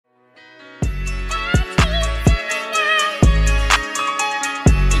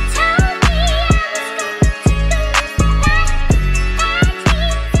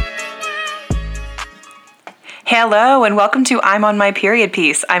Hello, and welcome to I'm on My Period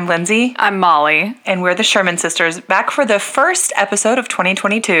piece. I'm Lindsay. I'm Molly. And we're the Sherman Sisters, back for the first episode of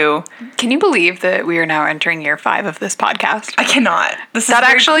 2022. Can you believe that we are now entering year 5 of this podcast? I cannot. This is That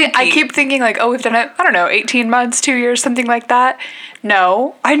very actually, creepy. I keep thinking like, oh, we've done it, I don't know, 18 months, 2 years, something like that.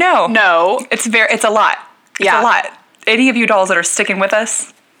 No. I know. No. It's a lot. It's a Yeah. lot. Any of you dolls that are sticking with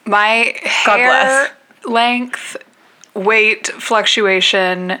us, My God hair bless. length, weight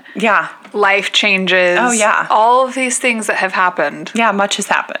fluctuation, yeah. life changes. Oh, yeah. All of these things that have happened. Yeah, much has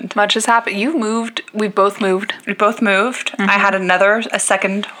happened. Much has happened. You moved. We both moved. We both moved. I had a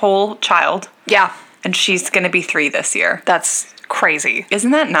second whole child, Yeah. and she's going to be 3 this year. That's crazy.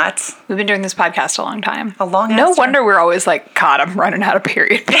 Isn't that nuts? We've been doing this podcast a long time. A long No ass time. wonder we're always like, God, I'm running out of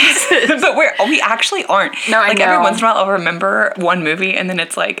period pieces. But we actually aren't. No, I like every know. once in a while I'll remember one movie and then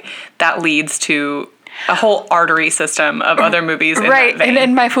it's like that leads to a whole artery system of other movies in Right. that vein. And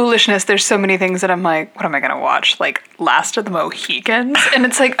in my foolishness, there's so many things that I'm like, what am I going to watch? Like Last of the Mohicans? And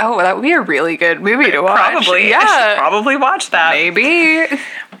it's like, oh, that would be a really good movie to watch. Probably. Yeah. I should probably watch that. Maybe.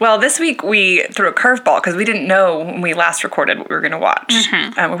 Well, this week we threw a curveball because we didn't know when we last recorded what we were going to watch.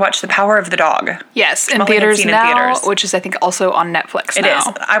 We watched The Power of the Dog. Yes. In Molly had theaters seen it in now, theaters. which is, I think, also on Netflix It now. is.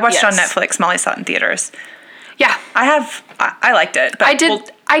 I watched it on Yes. Netflix. Molly saw it in theaters. Yeah. I liked it. But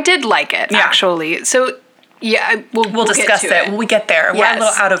I did like it, Yeah. actually. So, yeah, we'll discuss get to it when we get there. We're a Yes.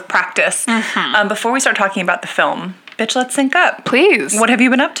 little out of practice. Before we start talking about the film, bitch, let's sync up. Please. What have you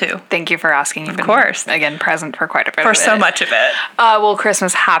been up to? Thank you for asking. Of course. Again, present for quite a bit For of so it. much of it. Well,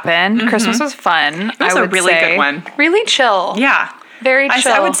 Christmas happened. Christmas was fun. It was a really good one. Really chill. Yeah. Very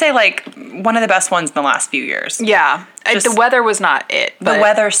chill. I would say like one of the best ones in the last few years. Yeah. Just- The weather was not it. The but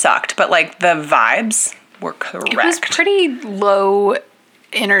weather sucked, but like the vibes were correct. It was pretty low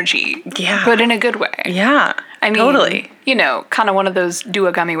energy. Yeah. But in a good way. Yeah. I mean, totally. You know, kind of one of those do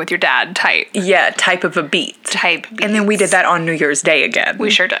a gummy with your dad type Type of a beat. And then we did that on New Year's Day again. We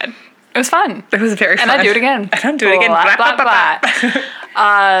sure did. It was fun. It was very fun. And I'd do it again. And I'd do it again. Blah, blah,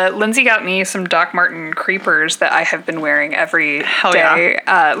 blah. Lindsay got me some Doc Martin creepers that I have been wearing every day.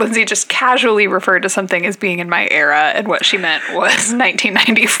 yeah. Lindsay just casually referred to something as being in my era, and what she meant was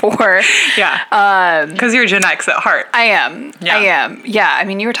 1994. Yeah. Because you're Gen X at heart. I am. Yeah. I am. Yeah. I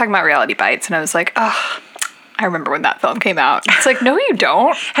mean, you were talking about Reality Bites, and I was like, oh, I remember when that film came out. It's like, no, you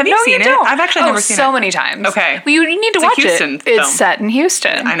don't. Have you seen it? Don't. I've actually never seen it. so many times. Okay. Well, you need to It's a watch Houston it. film. It's set in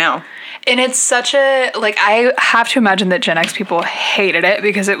Houston. I know. And it's such a, like, I have to imagine that Gen X people hated it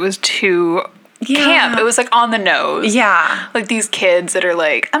because it was too camp. It was like on the nose. Yeah. Like these kids that are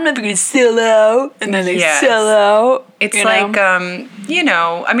like, I'm never gonna sell out. And then they Yes. sell out. It's you like,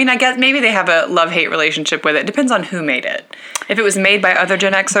 know? I mean, I guess maybe they have a love-hate relationship with it. Depends on who made it. If it was made by other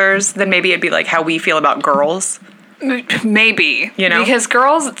Gen Xers, then maybe it'd be like how we feel about Girls. Maybe. You know? Because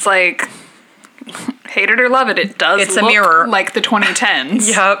Girls, it's like, hate it or love it, it does It's a look mirror. like the 2010s.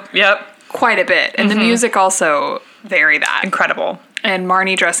 Yep. Quite a bit. And the music also very that. Incredible. And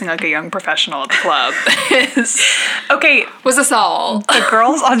Marnie dressing like a young professional at the club Okay, was us all. the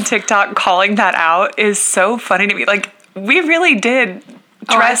girls on TikTok calling that out is so funny to me. Like, we really did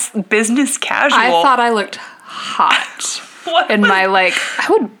dress business casual. I thought I looked hot. What And was- my, like, I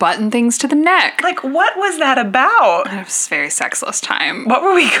would button things to the neck. Like, what was that about? It was a very sexless time. What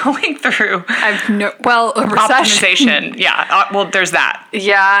were we going through? I've no, well, a recession. Optimization. Yeah. Well, there's that.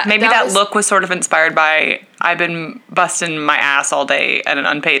 Yeah. Maybe that was- look was sort of inspired by I've been busting my ass all day at an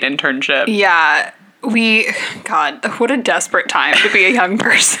unpaid internship. Yeah. God, what a desperate time to be a young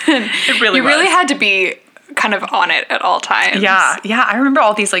person. It really You really was. had to be kind of on it at all times. Yeah. I remember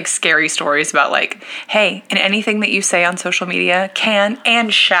all these like scary stories about like, hey, and anything that you say on social media can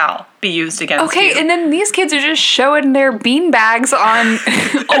and shall be used against you. Okay, and then these kids are just showing their beanbags on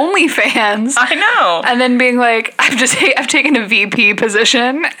OnlyFans. I know. And then being like, I've taken a VP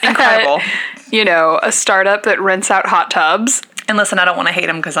position. Incredible. At, a startup that rents out hot tubs. And listen, I don't want to hate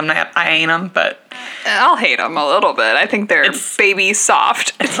them because I ain't them, but I'll hate them a little bit. I think they're baby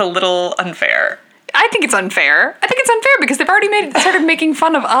soft. it's a little unfair. I think it's unfair. I think it's unfair because they've already started making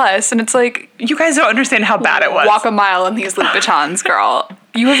fun of us, and it's like, You guys don't understand how bad it was. walk a mile in these Louboutins, girl.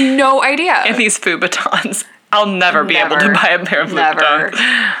 You have no idea. in these Fouboutins. I'll never be able to Never. buy a pair of Never.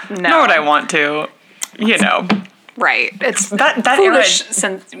 Louboutins. No. Nor would I want to. You know. Right. It's That foolish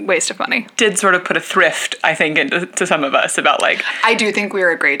era waste of money. did sort of put a thrift, I think, into some of us about like, I do think we're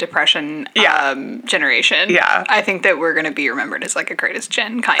a Great Depression generation. Yeah. I think that we're going to be remembered as like a greatest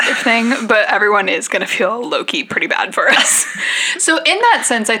gen kind of thing, but everyone is going to feel low-key pretty bad for us. So in that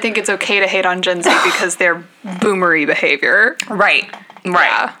sense, I think it's okay to hate on Gen Z because they're boomery behavior. right.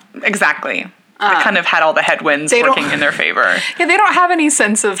 Yeah. Exactly. They kind of had all the headwinds They don't- working in their favor. Yeah, they don't have any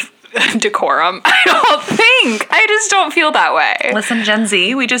sense of decorum. I just don't feel that way. Listen, Gen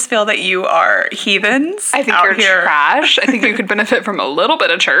Z, we just feel that you are heathens. I think out you're here. trash. I think you could benefit from a little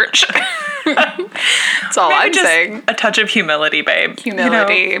bit of church. That's all Maybe I'm just saying. a touch of humility, babe.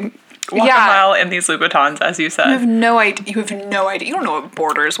 Humility. You know, walk a mile in these Louboutins, as you said. You have no idea. You don't know what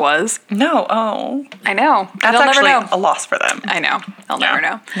Borders was. No, oh. I know. That's They'll actually never know. a loss for them. I know. They'll never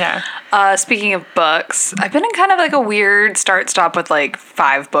know. Yeah. Speaking of books, I've been in kind of like a weird start-stop with like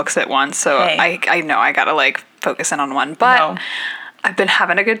 5 books at once. So Hey. I know I gotta like focus in on one. But No. I've been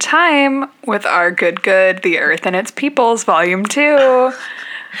having a good time with our Good, The Earth and Its Peoples, Volume 2.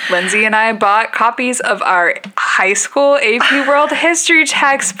 Lindsay and I bought copies of our high school AP World History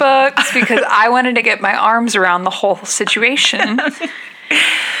textbooks because I wanted to get my arms around the whole situation.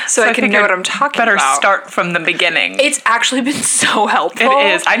 So I can know what I'm talking better about. start from the beginning. It's actually been so helpful.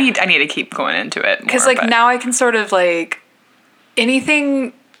 It is. I need to keep going into it Because more, like but- now I can sort of like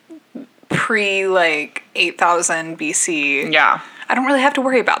anything pre like 8000 BC. Yeah. I don't really have to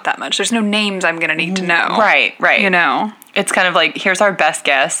worry about that much. There's no names I'm gonna need to know. Right. You know. It's kind of like, here's our best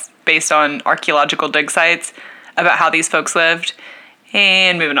guess based on archaeological dig sites about how these folks lived,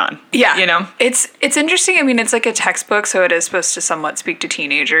 and moving on. Yeah. You know? It's interesting. I mean, it's like a textbook, so it is supposed to somewhat speak to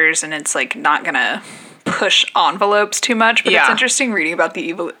teenagers, and it's like not gonna push envelopes too much, but it's Yeah. interesting reading about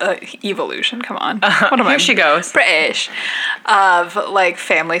the evolution. Come on. What am I? Here she goes. British. Of like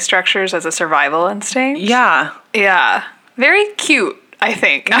family structures as a survival instinct. Yeah. Yeah. Very cute, I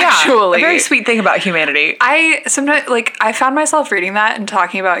think, actually. A very sweet thing about humanity. I sometimes, like, I found myself reading that and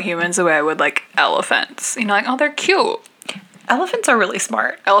talking about humans the way I would, like, elephants. You know, like, oh, they're cute. Elephants are really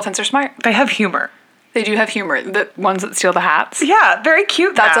smart. Elephants are smart. They have humor. They do have humor. The ones that steal the hats. Yeah, very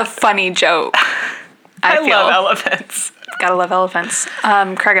cute. That's a that. funny joke. I feel. love elephants. Gotta love elephants.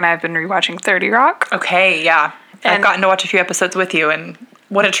 Craig and I have been rewatching 30 Rock. Okay, yeah. I've And- gotten to watch a few episodes with you, and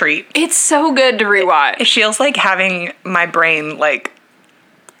what a treat. It's so good to rewatch. It feels like having my brain, like,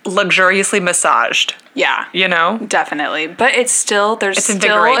 luxuriously massaged, Yeah. you know? Definitely. But it's still, there's It's still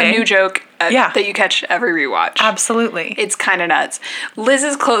a invigorating. new joke Yeah. that you catch every rewatch. Absolutely. It's kind of nuts.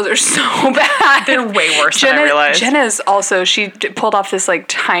 Liz's clothes are so bad. They're way worse than I realized. Jenna's also, pulled off this like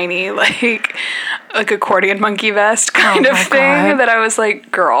tiny, like accordion monkey vest kind of my thing God. that I was like,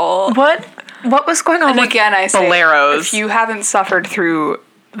 girl. What was going on And with again, I say, boleros? if you haven't suffered through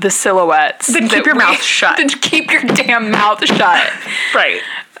the silhouettes, Then keep that your mouth shut. Then keep your damn mouth shut. Right.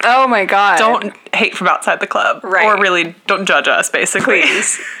 Oh my God. Don't hate from outside the club. Right. Or really, don't judge us, basically.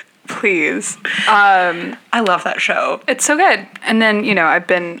 Please. I love that show. It's so good. And then, you know, I've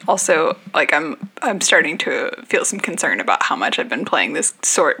been also like I'm starting to feel some concern about how much I've been playing this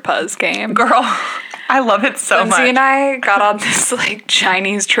Sort Puzz game. Girl, I love it so Lindsay much. and I got on this like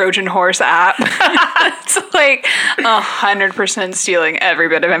Chinese Trojan horse app. It's like 100% stealing every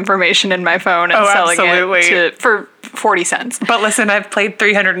bit of information in my phone and selling absolutely. it for 40 cents. But listen, I've played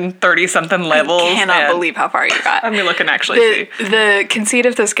 330 something levels. I cannot and believe how far you got. Let me look and actually see. The conceit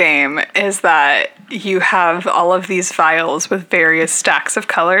of this game is that you have all of these vials with various stacks of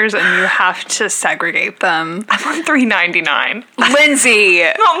colors and you have to segregate them. I'm on 399. Lindsay!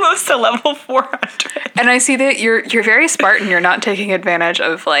 I'm almost to level 400. And I see that you're very smart and you're not taking advantage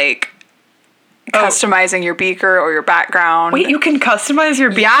of like customizing your beaker or your background. Wait, you can customize your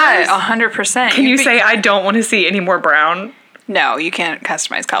beakers? Yeah, 100%. Can you say, I don't want to see any more brown? No, you can't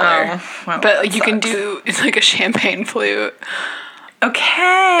customize color. Oh, well, but that you can sucks. do it's like a champagne flute.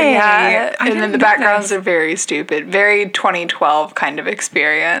 Okay. Yeah. I And then didn't the know backgrounds this. are very stupid. Very 2012 kind of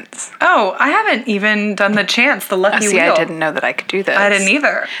experience. Oh, I haven't even done the chance, the lucky See, wheel. I didn't know that I could do this. I didn't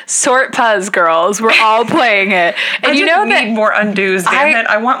either. Sort Puzz, girls. We're all playing it. And I you just know need that more undos, damn I- it.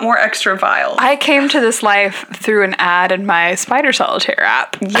 I want more extra vials. I came to this life through an ad in my Spider Solitaire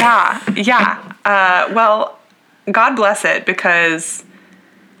app. Yeah. Well, God bless it, because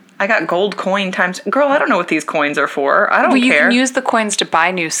I got gold coin times. Girl, I don't know what these coins are for. I don't Well, you care. can use the coins to buy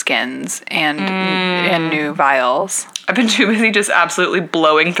new skins and new vials. I've been too busy just absolutely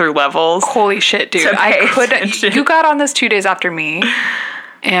blowing through levels. Holy shit, dude! To pay I couldn't. attention. You got on this 2 days after me,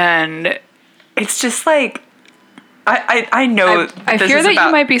 and It's just like, I know. I this fear is that about,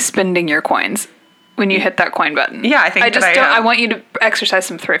 you might be spending your coins when you hit that coin button. Yeah, I think I that just I don't. am. I want you to exercise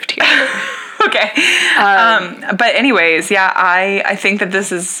some thrift here. Okay. But anyways, yeah, I think that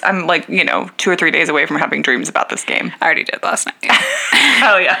this is, I'm like, 2 or 3 days away from having dreams about this game. I already did last night.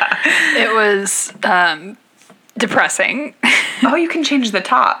 Hell yeah. It was depressing. Oh, you can change the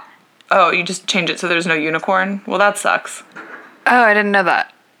top. Oh, you just change it so there's no unicorn? Well, that sucks. Oh, I didn't know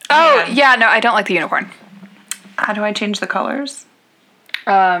that. Oh, Man. yeah, no, I don't like the unicorn. How do I change the colors?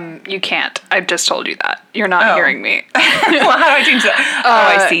 You can't. I've just told you that. You're not hearing me. Well, how do I change that?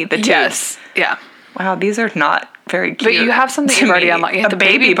 I see. The tubes. Yes. Yeah. Wow, these are not very cute. But you have something you've already unlocked. You have a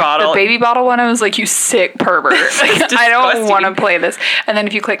baby bottle. The baby bottle one, I was like, you sick pervert. Like, I don't want to play this. And then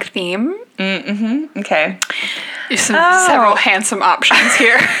if you click theme. Okay. There's several handsome options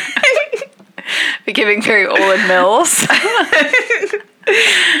here. Giving very Olin Mills.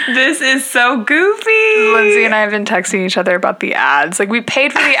 This is so goofy. Lindsay and I have been texting each other about the ads. Like, we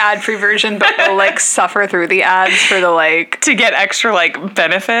paid for the ad-free version, but we'll, like, suffer through the ads for the, like... To get extra, like,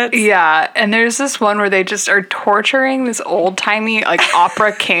 benefits? Yeah, and there's this one where they just are torturing this old-timey, like,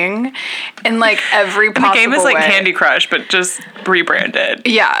 opera king in, like, every possible way. The game is like Candy Crush, but just rebranded.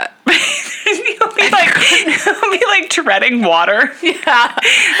 Yeah. He'll be like treading water. Yeah.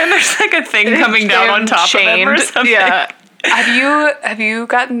 And there's, like, a thing coming down on top of him or something. Yeah. Have you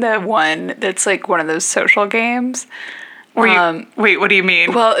gotten the one that's like one of those social games? Wait, what do you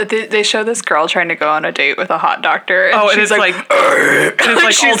mean? Well, they show this girl trying to go on a date with a hot doctor. And it is like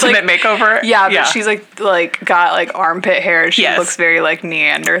ultimate makeover. Yeah, but she's like got like armpit hair. She looks very like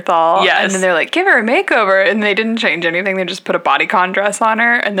Neanderthal. Yes. And then they're like, give her a makeover, and they didn't change anything. They just put a bodycon dress on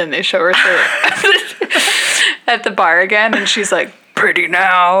her, and then they show her at the bar again, and she's like, pretty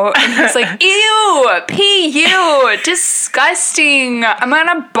now. And he's like, ew, P.U., disgusting, I'm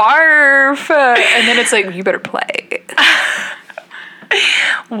gonna barf. And then it's like, you better play.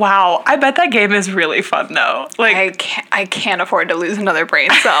 Wow, I bet that game is really fun though. Like, I can't afford to lose another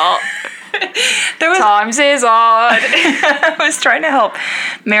brain cell. Times is odd. I was trying to help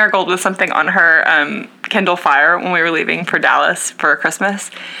Marigold with something on her Kindle Fire when we were leaving for Dallas for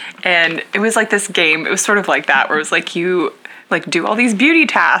Christmas. And it was like this game, it was sort of like that, where it was like you like do all these beauty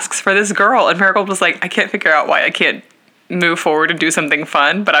tasks for this girl, and Marigold was like, I can't figure out why I can't move forward and do something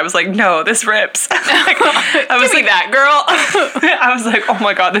fun, but I was like, no, this rips. I was like, that girl. I was like, oh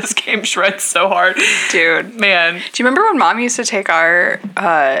my god, this game shreds so hard, dude. Man, do you remember when Mom used to take our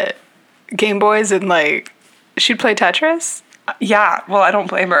Game Boys and like she'd play Tetris? Yeah, well, I don't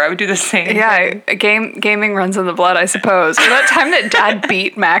blame her. I would do the same thing. Gaming runs in the blood, I suppose. Or that time that Dad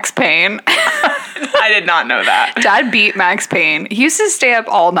beat Max Payne. I did not know that. Dad beat Max Payne. He used to stay up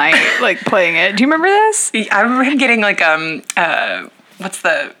all night, like, playing it. Do you remember this? I remember him getting, like, what's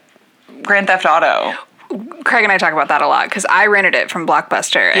the Grand Theft Auto? Craig and I talk about that a lot, because I rented it from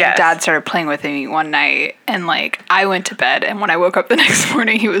Blockbuster, and Dad started playing with me one night, and, like, I went to bed, and when I woke up the next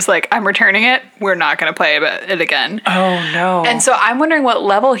morning, he was like, I'm returning it. We're not going to play it again. Oh, no. And so I'm wondering what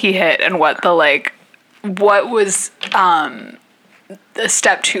level he hit, and what was a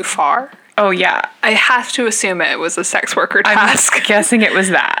step too far. Oh, yeah. I have to assume it was a sex worker task. I'm guessing it was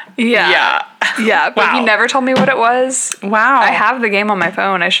that. Yeah. Yeah, but Wow. he never told me what it was. Wow. I have the game on my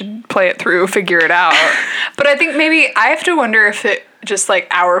phone. I should play it through, figure it out. But I think maybe I have to wonder if it just like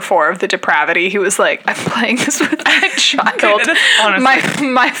hour 4 of the depravity, he was like, I'm playing this with my child.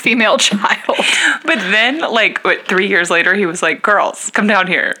 my female child. But then, like, 3 years later, he was like, girls, come down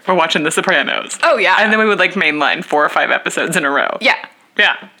here. We're watching The Sopranos. Oh, yeah. And then we would, like, mainline 4 or 5 episodes in a row. Yeah.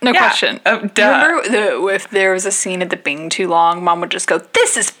 Yeah. No question. Oh, duh. Remember if there was a scene at the Bing too long, Mom would just go,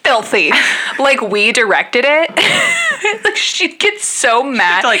 this is filthy. Like, we directed it. Like, she'd get so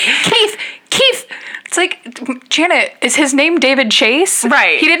mad. Like, Keith. It's like, Janet, is his name David Chase?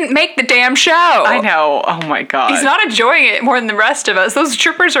 Right. He didn't make the damn show. I know. Oh, my God. He's not enjoying it more than the rest of us. Those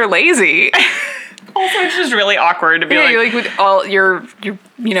strippers are lazy. Also, it's just really awkward to be you're like with all your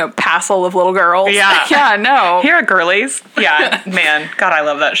passel of little girls. Yeah. Yeah, no. Here are girlies. Yeah, man. God, I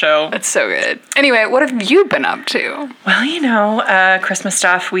love that show. That's so good. Anyway, what have you been up to? Well, Christmas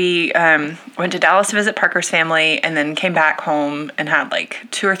stuff. We went to Dallas to visit Parker's family and then came back home and had like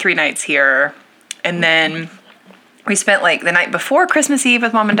 2 or 3 nights here. And then we spent like the night before Christmas Eve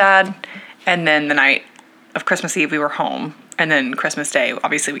with Mom and Dad. And then the night of Christmas Eve, we were home. And then Christmas Day,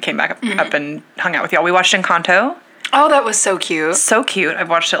 obviously, we came back up and hung out with y'all. We watched Encanto. Oh, that was so cute. So cute. I've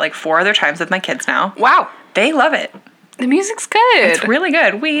watched it like 4 other times with my kids now. Wow. They love it. The music's good. It's really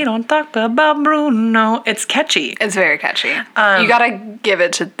good. We don't talk about Bruno. It's catchy. It's very catchy. You gotta give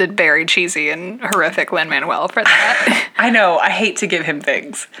it to the very cheesy and horrific Lin-Manuel for that. I know. I hate to give him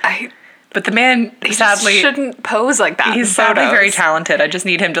things. But the man, he sadly, shouldn't pose like that. He's sadly very talented. I just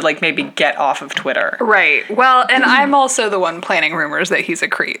need him to like maybe get off of Twitter. Right. Well, and I'm also the one planning rumors that he's a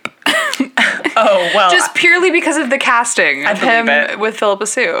creep. Oh, well. Just purely because of the casting of him with Philippa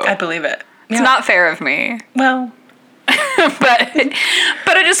Sue. I believe it. It's not fair of me. Well. but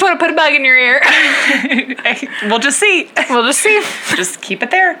I just want to put a bug in your ear. We'll just see. Just keep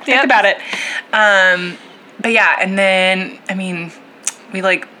it there. Think about it. But yeah, and then, I mean, we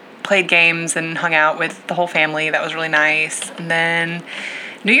like played games and hung out with the whole family. That was really nice. And then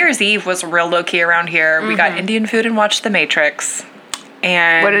New Year's Eve was real low-key around here. We got Indian food and watched The Matrix.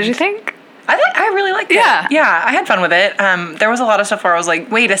 And What did you think? I really liked it. Yeah. Yeah, I had fun with it. There was a lot of stuff where I was like,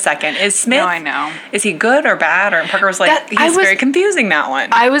 wait a second, is Smith, No, I know. is he good or bad? Or Parker was like, he's very confusing, that one.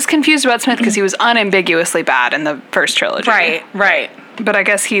 I was confused about Smith because he was unambiguously bad in the first trilogy. Right. But I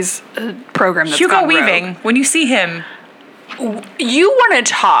guess he's a program that's Hugo gone Weaving, rogue. when you see him, You want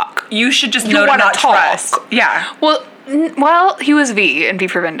to talk. you should just You know to wanna not talk. trust. Yeah. Well, he was V in V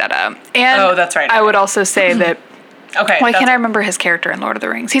for Vendetta. And Oh, that's right. I would also say that, Okay. why that's- can't I remember his character in Lord of the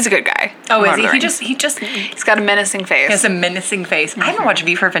Rings? He's a good guy. Oh, in is Lord he? of the He Rings. just He's got a menacing face. has a menacing face. I haven't watched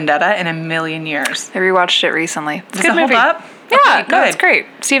V for Vendetta in a million years. I rewatched it recently. It's a Does good it hold movie. up? Yeah, Okay, no, good. it's great.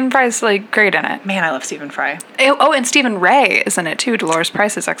 Stephen Fry's like great in it. Man, I love Stephen Fry. Oh, and Stephen Ray is in it too. Dolores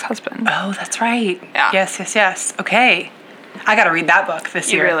Price's ex-husband. Oh, that's right. Yeah. Yes. Okay. I got to read that book this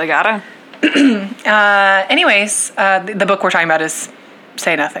You year. really gotta. Anyways, the book we're talking about is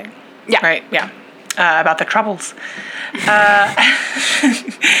Say Nothing. Yeah. Right? Yeah. About the Troubles.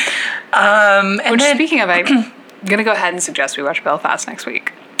 And Which, then, speaking of, I'm gonna go ahead and suggest we watch Belfast next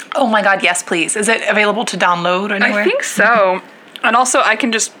week. oh my God, yes, please. Is it available to download anywhere? I think so. And also, I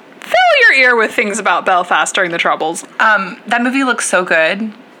can just fill your ear with things about Belfast during the Troubles. That movie looks so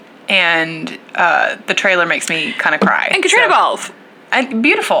good, and the trailer makes me kind of cry. And Katrina Balfe. And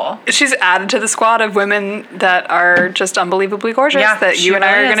beautiful. She's added to the squad of women that are just unbelievably gorgeous Yeah, that she you and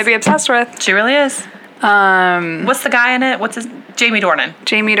I really are is. going to be obsessed with. She really is. What's the guy in it? What's his? Jamie Dornan.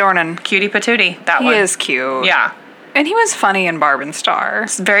 Jamie Dornan. Cutie patootie. That He one. is cute. Yeah. And he was funny in Barb and Star.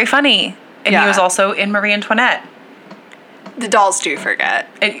 It's very funny. And Yeah. he was also in Marie Antoinette. The Dolls Do Forget.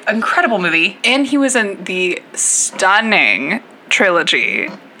 An incredible movie. And he was in the stunning trilogy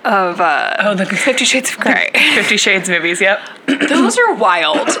of the 50 Shades of Grey. 50 Shades movies, yep. Those are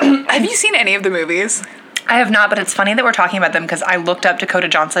wild. Have you seen any of the movies? I have not, but it's funny that we're talking about them because I looked up Dakota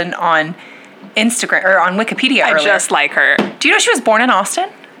Johnson on Instagram or on Wikipedia I earlier. just like her. Do you know she was born in Austin?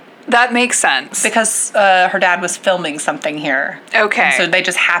 That makes sense. Because her dad was filming something here. Okay. So they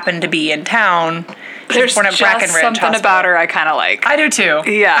just happened to be in town. She was There's born at just Brackenridge something Hospital. about her I kind of like. I do too.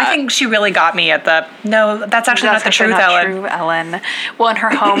 Yeah. I think she really got me at the, no, that's actually not the truth, Ellen. True, Ellen. Well, and her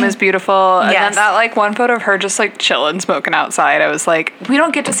home is beautiful. And Yes. then that like one photo of her just like chilling, smoking outside. I was like, we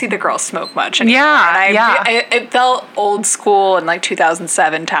don't get to see the girl smoke much anymore. Yeah, And yeah. it felt old school and like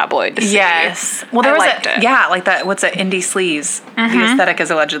 2007 tabloid to see. Yes. Well, there I was liked it. yeah, like that, what's it, Indie Sleaze. The aesthetic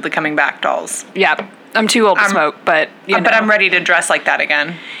is allegedly coming back, dolls. Yeah. I'm too old to smoke, but you know. But I'm ready to dress like that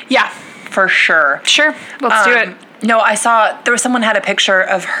again. Yeah. For sure. Sure. Let's do it. No, I saw there was someone had a picture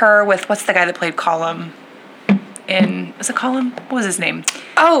of her with what's the guy that played Colum in was it Colum? What was his name?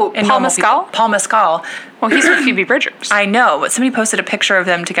 Oh, In Paul Normal People. Mescal? Paul Mescal. Well, he's with Phoebe Bridgers. I know, but somebody posted a picture of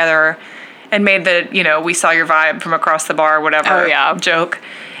them together and made the, we saw your vibe from across the bar, whatever Oh, yeah. joke.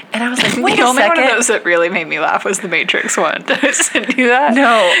 And I was like, wait The a only second. one of those that really made me laugh was the Matrix one. Did I send you that?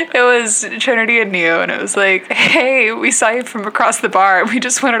 No. It was Trinity and Neo, and it was like, hey, we saw you from across the bar. We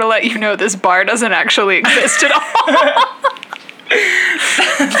just wanted to let you know this bar doesn't actually exist at all.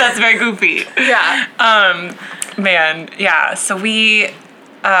 That's very goofy. Yeah. Man, yeah. So we,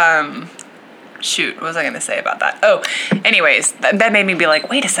 shoot, what was I going to say about that? Oh, anyways, that made me be like,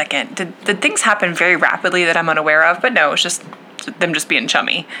 wait a second. Did things happen very rapidly that I'm unaware of? But no, it's just them just being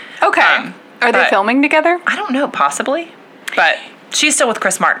chummy. Okay. Are they but- filming together? I don't know, possibly. But she's still with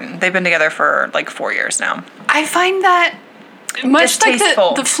Chris Martin. They've been together for like 4 years now. I find that much like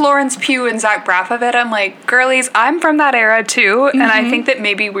Distasteful. the Florence Pugh and Zach Braff of it, I'm like, girlies, I'm from that era too, and I think that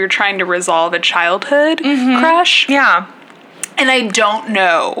maybe we're trying to resolve a childhood crush, Yeah. and I don't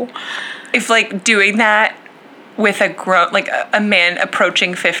know. If like doing that with a man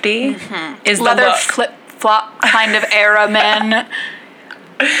approaching 50 is the Leather look. flip-flop kind of era men,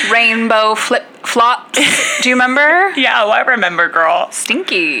 rainbow flip-flops. Do you remember? Yeah, I remember, girl.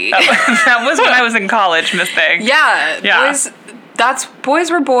 Stinky. That was when I was in college, Miss Thing. Yeah, Yeah.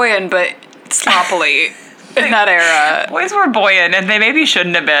 boys were boying, but sloppily in that era. Boys were buoyant, and they maybe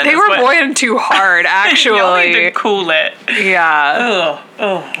shouldn't have been. They were buoying too hard, Y'all need actually. to cool it. Yeah.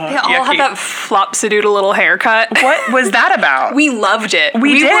 Ugh. They all had that flopsadoodle little haircut. What was that about? We loved it.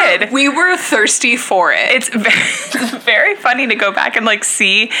 We did. We were thirsty for it. It's very funny to go back and like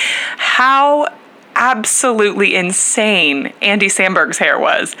see how absolutely insane Andy Samberg's hair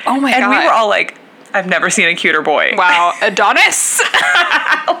was. Oh my And we God. were all like, I've never seen a cuter boy. Wow, Adonis.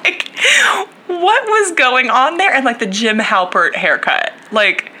 Like, what was going on there? And like the Jim Halpert haircut.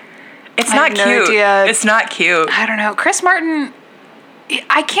 Like, it's I not have no cute. idea. It's not cute. I don't know. Chris Martin,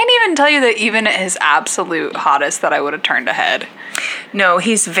 I can't even tell you that even at his absolute hottest that I would have turned ahead. No,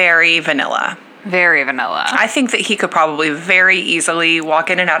 he's very vanilla. Very vanilla. I think that he could probably very easily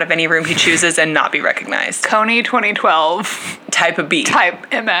walk in and out of any room he chooses and not be recognized. Coney 2012 Type of B. type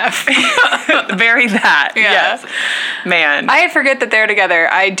MF. Very that. Yeah. Yes. Man. I forget that they're together.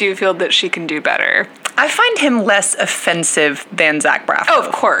 I do feel that she can do better. I find him less offensive than Zach Braff. Oh,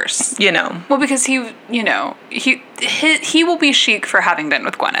 of course. You know. Well, because he will be chic for having been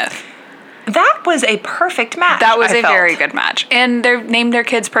with Gwyneth. That was a perfect match. That was I a felt. very good match. And they named their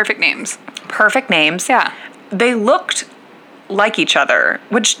kids perfect names. Perfect names. Yeah. They looked like each other,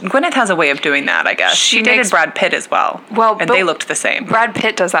 which Gwyneth has a way of doing that, I guess. She dated Brad Pitt as well. Well, and they looked the same. Brad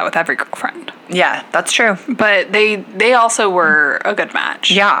Pitt does that with every girlfriend. Yeah, that's true. But they also were a good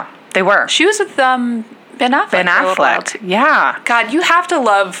match. Yeah, they were. She was with Ben Affleck. Ben for a little while, Affleck. too. Yeah. God, you have to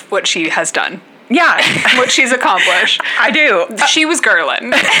love what she has done. Yeah. What she's accomplished. I do. She was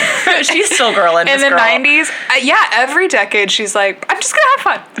girlin'. She's still girlin'. In the girl. 90s. Yeah, every decade she's like, I'm just gonna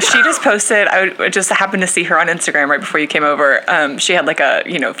have fun. She just posted, I just happened to see her on Instagram right before you came over. She had like a,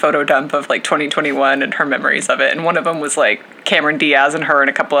 photo dump of like 2021 and her memories of it. And one of them was like Cameron Diaz and her and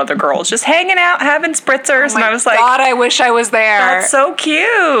a couple other girls just hanging out, having spritzers. And I was like, God, I wish I was there. That's so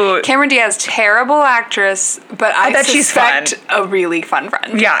cute. Cameron Diaz, terrible actress, but I bet she's fun. suspect a really fun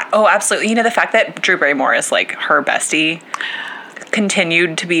friend. Yeah. Oh, absolutely. The fact that Drew Barrymore is like her bestie,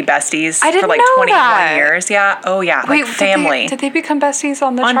 continued to be besties I didn't for like know 21 that. years. Yeah. Oh, yeah. Wait, like family. Did they become besties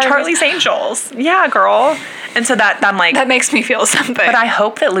on the on Charlie's Angels. Yeah, girl. And so that I'm like, That makes me feel something. but I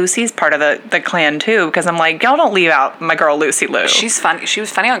hope that Lucy's part of the clan too, because I'm like, y'all don't leave out my girl Lucy Liu. She's funny. She was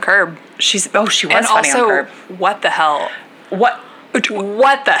funny on Curb. She was funny And also, on Curb. what the hell? What?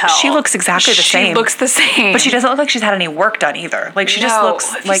 What the hell? She looks exactly the same. She looks the same. But she doesn't look like she's had any work done either. Like she just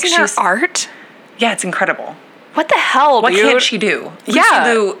looks Have like you seen her she's art. Yeah, it's incredible. What the hell, What dude? can't she do?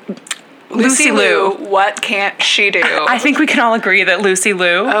 Yeah. Lucy Liu. What can't she do? I think we can all agree that Lucy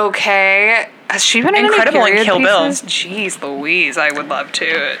Liu. Okay. Has she been in Incredible any in period Kill Bill. pieces? Jeez Louise, I would love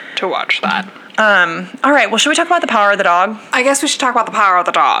to watch that. All right, well, should we talk about The Power of the Dog? I guess we should talk about The Power of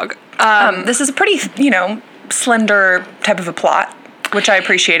the Dog. This is a pretty, slender type of a plot, which I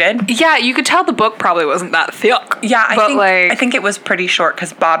appreciated. Yeah, you could tell the book probably wasn't that thick. Yeah, but I think it was pretty short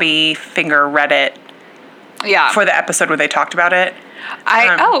because Bobby Finger read it yeah. for the episode where they talked about it.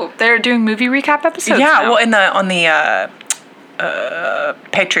 They're doing movie recap episodes. Yeah, now. well, on the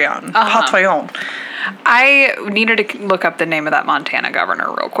Patreon. Patreon. I needed to look up the name of that Montana governor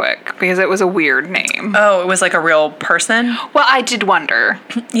real quick because it was a weird name. Oh, it was like a real person? Well, I did wonder.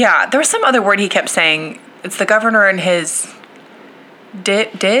 Yeah, there was some other word he kept saying. It's the governor and his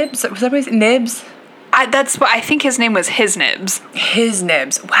dibs? Was that what he said? Nibs? That's what I think his name was. His Nibs. His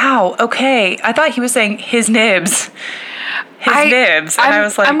nibs. Wow, okay. I thought he was saying his nibs. Nibs. And I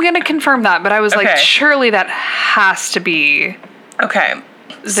was like, I'm going to confirm that, but I was like, Okay. surely that has to be okay.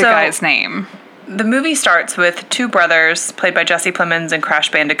 the guy's name. The movie starts with two brothers played by Jesse Plemons and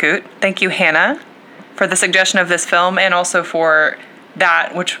Crash Bandicoot. Thank you, Hannah, for the suggestion of this film and also for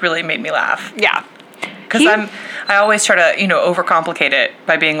that, which really made me laugh. Yeah. Because I always try to, overcomplicate it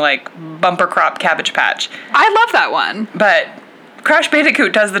by being like bumper crop Cabbage Patch. I love that one. But Crash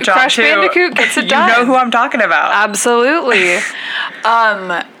Bandicoot does the job Crash too. Bandicoot gets it done. You know who I'm talking about. Absolutely.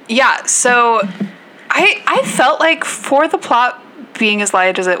 Yeah, so I felt like for the plot being as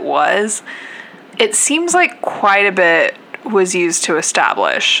light as it was, it seems like quite a bit was used to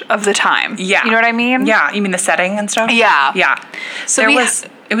establish of the time. Yeah. You know what I mean? Yeah, you mean the setting and stuff? Yeah. Yeah. So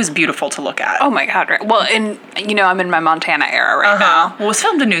it was beautiful to look at. Oh my God. Right. Well, I'm in my Montana era right now. Well, it was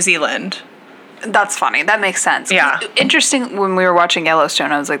filmed in New Zealand. That's funny. That makes sense. Yeah. Interesting, when we were watching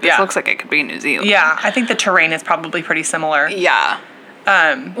Yellowstone, I was like, this Yeah. looks like it could be New Zealand. Yeah, I think the terrain is probably pretty similar. Yeah.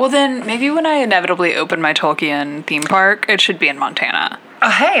 Well, then maybe when I inevitably open my Tolkien theme park, it should be in Montana. Oh,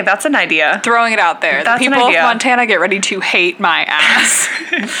 hey, that's an idea. Throwing it out there. That's the an people of idea. Montana get ready to hate my ass.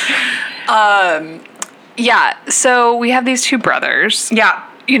 Yeah, so we have these two brothers. Yeah.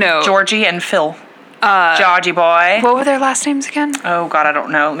 Georgie and Phil. Georgie boy. What were their last names again? Oh, God, I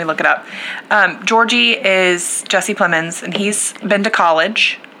don't know. Let me look it up. Georgie is Jesse Plemons, and he's been to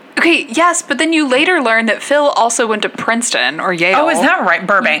college. Okay, yes, but then you later learn that Phil also went to Princeton or Yale. Oh, is that right?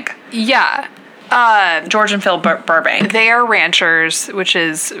 Burbank. Yeah. George and Phil Burbank. They are ranchers, which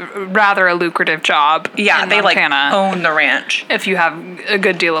is rather a lucrative job. Yeah, in they Montana, own the ranch. if you have a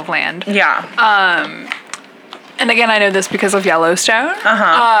good deal of land. Yeah. And again, I know this because of Yellowstone.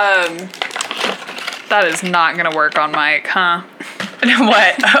 That is not going to work on mic, huh?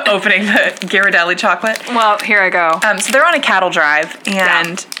 What? Opening the Ghirardelli chocolate? Well, here I go. So they're on a cattle drive,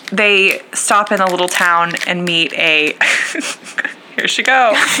 and they stop in a little town and meet a Here she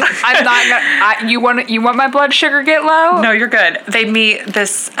goes. I'm not gonna. You want my blood sugar get low? No, you're good. They meet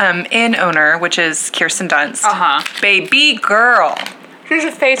this inn owner, which is Kirsten Dunst. Baby girl. She's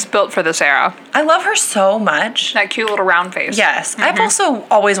a face built for this era. I love her so much. That cute little round face. Yes. I've also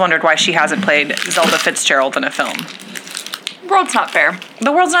always wondered why she hasn't played Zelda Fitzgerald in a film. World's not fair.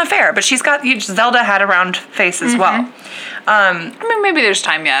 The world's not fair, but Zelda had a round face as well. I mean, maybe there's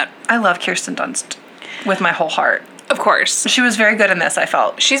time yet. I love Kirsten Dunst with my whole heart. Of course. She was very good in this, I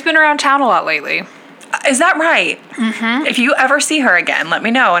felt. She's been around town a lot lately. Is that right? Mm-hmm. If you ever see her again, let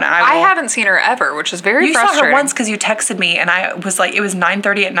me know, and I will. I haven't seen her ever, which is very frustrating. You saw her once because you texted me, and I was like, it was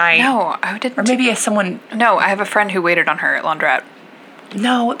 9:30 at night. No, I didn't. Or maybe someone... No, I have a friend who waited on her at Laundrette.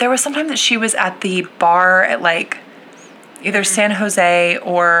 No, there was sometime that she was at the bar at, like, either San Jose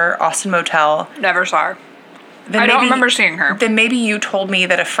or Austin Motel. Never saw her. I don't remember seeing her. Then maybe you told me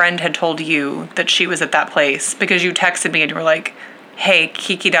that a friend had told you that she was at that place because you texted me and you were like, hey,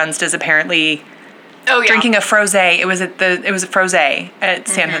 Kiki Dunst is apparently... drinking a frosé. It was a frosé at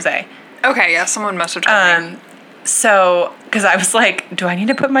San Jose. Okay, yeah, someone must have told me. So, because I was like, do I need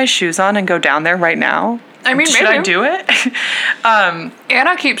to put my shoes on and go down there right now? I mean, should maybe. I do it?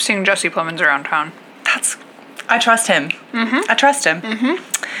 Anna keeps seeing Jesse Plemons around town. I trust him. Mm-hmm. I trust him.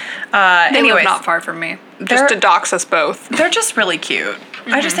 Mm-hmm. They live not far from me. Just to dox us both. They're just really cute.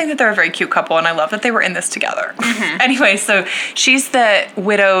 Mm-hmm. I just think that they're a very cute couple, and I love that they were in this together. Mm-hmm. Anyway, so she's the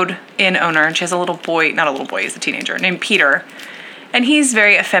widowed inn owner, and she has a little boy, not a little boy, he's a teenager, named Peter. And he's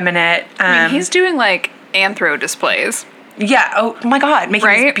very effeminate. I mean, he's doing, like, anthro displays. Yeah, oh my God, making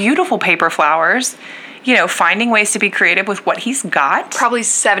these beautiful paper flowers. You know, finding ways to be creative with what he's got. Probably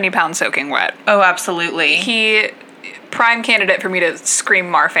 70 pounds soaking wet. Oh, absolutely. Prime candidate for me to scream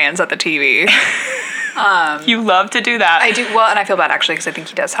Marfans at the TV. You love to do that. I do. Well, and I feel bad actually because I think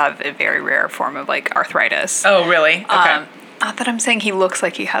he does have a very rare form of like arthritis. Oh, really? Okay. Not that I'm saying he looks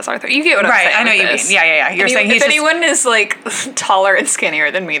like he has arthritis. You get what I'm saying. Right, I know you mean. Yeah. You're saying he's if anyone is like taller and skinnier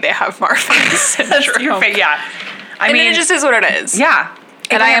than me, they have Marfan's syndrome. Yeah. I mean, it just is what it is. Yeah.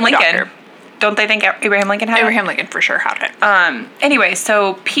 And I am a doctor. Don't they think Abraham Lincoln had it? Abraham Lincoln for sure had it. Anyway,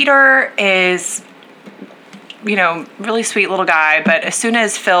 so Peter is, really sweet little guy, but as soon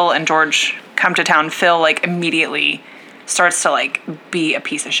as Phil and George come to town, Phil, like, immediately starts to, like, be a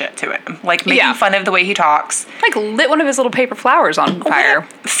piece of shit to him. Like, making fun of the way he talks. Like, lit one of his little paper flowers on fire.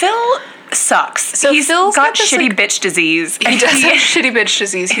 Phil sucks. So he's Phil's got shitty bitch disease. He does have shitty bitch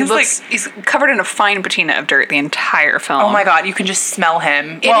disease. He's covered in a fine patina of dirt the entire film. Oh my God, you can just smell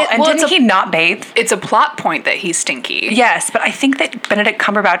him. Didn't he not bathe? It's a plot point that he's stinky. Yes, but I think that Benedict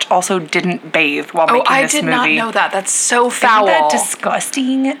Cumberbatch also didn't bathe while making this movie. Oh, I did not know that. That's so foul. Isn't that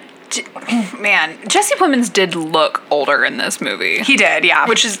disgusting? Man, Jesse Plemons did look older in this movie. He did, yeah.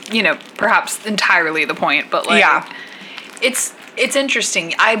 Which is, perhaps entirely the point, but like, it's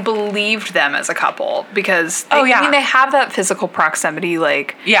interesting. I believed them as a couple because I mean, they have that physical proximity.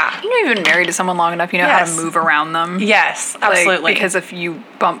 Like, you've been married to someone long enough, you know how to move around them. Yes, absolutely. Because if you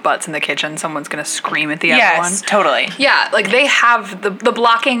bump butts in the kitchen, someone's gonna scream at the other one. Yes, totally. Yeah, like they have the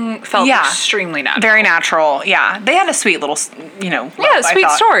blocking felt extremely natural. Very natural. Yeah, they had a sweet little, love, sweet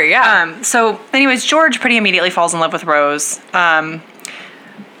story. Yeah. So, anyways, George pretty immediately falls in love with Rose.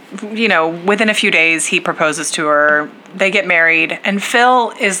 Within a few days, he proposes to her. They get married, and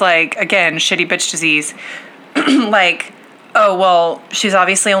Phil is like, again, shitty bitch disease. Like, oh, well, she's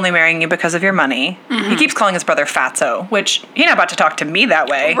obviously only marrying you because of your money. Mm-hmm. He keeps calling his brother Fatso, which he's not about to talk to me that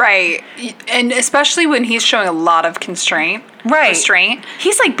way. Right. And especially when he's showing a lot of constraint. Right. Restraint.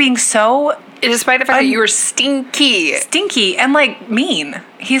 He's like being so... Despite the fact that you were stinky. Stinky and like mean.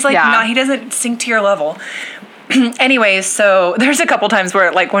 He's like, no, he doesn't sink to your level. Anyways, so there's a couple times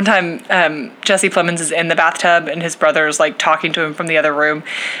where, like, one time Jesse Plemons is in the bathtub and his brother's like talking to him from the other room,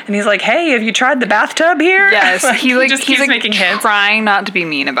 and he's like, "Hey, have you tried the bathtub here?" Yes, he's like making hints, trying not to be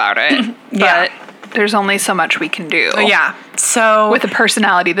mean about it. But there's only so much we can do. Yeah. So with a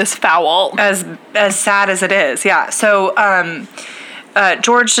personality this foul, as sad as it is, So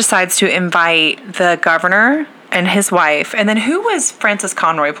George decides to invite the governor and his wife, and then who was Frances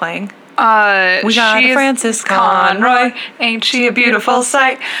Conroy playing? We got Frances Conroy. Ain't she a beautiful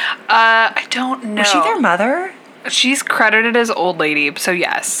sight? I don't know. Was she their mother? She's credited as old lady, so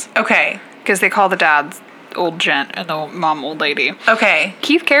yes. Okay. Because they call the dad old gent and the mom old lady. Okay.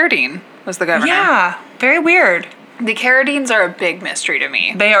 Keith Carradine was the governor. Yeah. Very weird. The Carradines are a big mystery to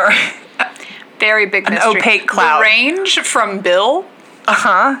me. They are. Very big mystery. An opaque cloud. The range from Bill.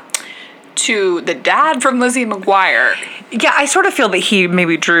 Uh-huh. to the dad from Lizzie McGuire. Yeah, I sort of feel that he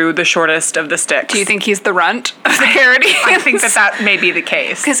maybe drew the shortest of the sticks. Do you think he's the runt of the Carradines? I think that may be the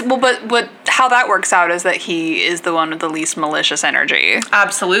case. Because, well, but how that works out is that he is the one with the least malicious energy.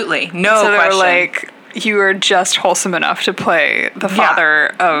 Absolutely. No so question. they're like, you are just wholesome enough to play the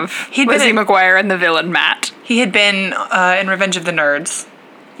father of Lizzie McGuire and the villain Matt. He had been in Revenge of the Nerds.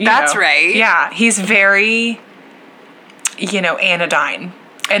 That's right. Yeah, he's very, anodyne.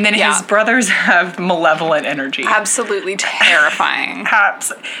 And then his brothers have malevolent energy. Absolutely terrifying.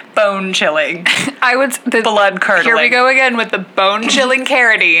 Bone chilling. Blood curdling. Here we go again with the bone chilling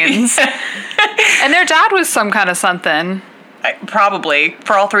Carradines. And their dad was some kind of something. Probably.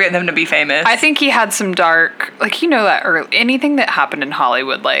 For all three of them to be famous. I think he had some dark, that anything that happened in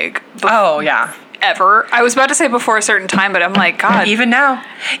Hollywood, ever. I was about to say before a certain time, but I'm like, God. Even now.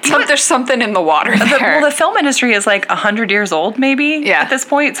 There's something in the water there. The film industry is 100 years old, maybe, at this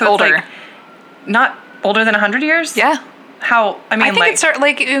point. So older. It's not older than 100 years? Yeah. How, I think it started,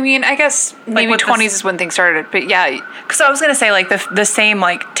 I guess maybe 20s is when things started, but yeah. Because I was going to say, the same,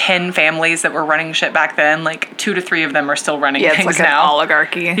 10 families that were running shit back then, 2 to 3 of them are still running things it's now. An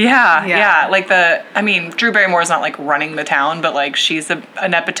oligarchy. Yeah. Drew Barrymore's not, running the town, but, she's a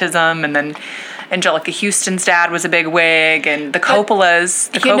nepotism, and then Angelica Houston's dad was a big wig, and the Coppolas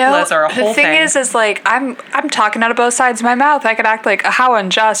are a whole thing. The thing is I'm talking out of both sides of my mouth. I could act like how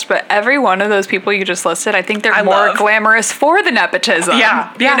unjust, but every one of those people you just listed, I think they're more glamorous for the nepotism.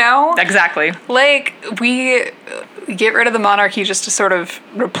 Yeah. You know? Exactly. We get rid of the monarchy just to sort of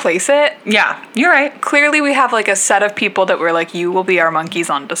replace it. Yeah, you're right. Clearly we have a set of people that were you will be our monkeys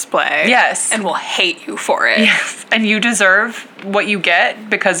on display. Yes. And we'll hate you for it. Yes. And you deserve what you get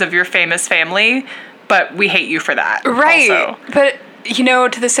because of your famous family, but we hate you for that. Right. Also. But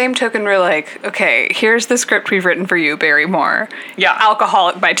to the same token, we're okay, here's the script we've written for you, Barrymore. Yeah.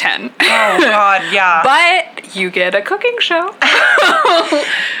 Alcoholic by 10. Oh, God, yeah. But you get a cooking show.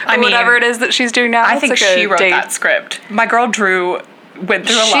 Whatever it is that she's doing now. I think she wrote that script. My girl Drew went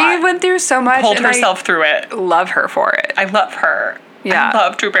through a lot. She went through so much. Pulled herself through it. Love her for it. I love her. Yeah. I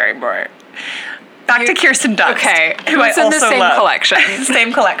love Drew Barrymore. Back to Kirsten Dunst. Okay. Who Who's I in also the same love. collection?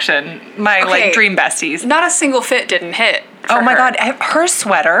 Same collection. My, dream besties. Not a single fit didn't hit. Oh, my God. Her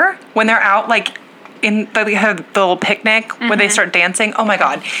sweater, when they're out, they have the little picnic where they start dancing. Oh, my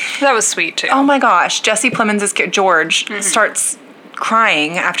God. That was sweet, too. Oh, my gosh. Jesse Plemons' George starts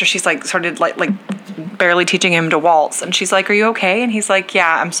crying after she's, started, barely teaching him to waltz. And she's like, are you okay? And he's like,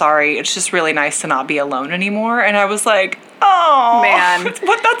 yeah, I'm sorry. It's just really nice to not be alone anymore. And I was like, oh, man.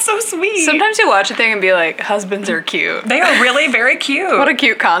 That's so sweet. Sometimes you watch a thing and be like, husbands are cute. They are really very cute. What a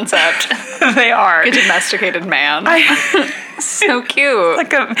cute concept. They are. A domesticated man. So cute.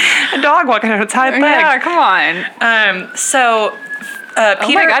 Like a dog walking on its hind legs. Yeah, come on.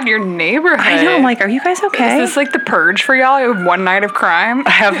 Peter, oh my God, your neighborhood. I know, I'm like, are you guys okay? Is this the purge for y'all? You have one night of crime?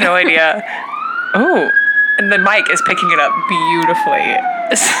 I have no idea. Oh, and the mic is picking it up beautifully.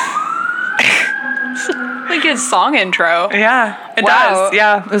 Like his song intro. Yeah, it does.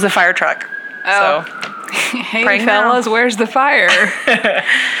 Yeah, it was a fire truck. Oh. So, hey, fellas, where's the fire?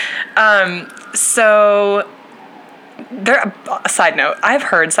 So, a side note, I've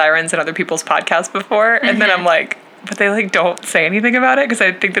heard sirens in other people's podcasts before, and then I'm like, but they don't say anything about it because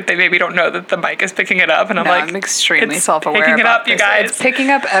I think that they maybe don't know that the mic is picking it up, and I'm extremely self-aware. Picking it about up, you guys. It's picking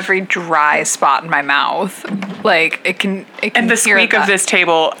up every dry spot in my mouth. It can. And the squeak of this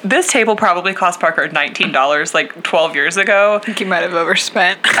table. This table probably cost Parker $19 12 years ago. I think you might have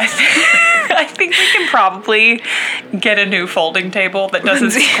overspent. I think we can probably get a new folding table that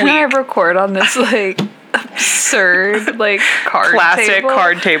doesn't squeak. Can I record on this absurd card plastic table?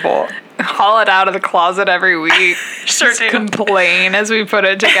 Card table? Haul it out of the closet every week. Sure do. Complain as we put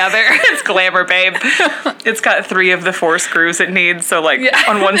it together. It's glamour, babe. It's got 3 of the 4 screws it needs. So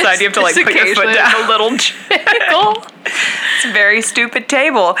on one side you have to put your foot down. A little jiggle. It's a very stupid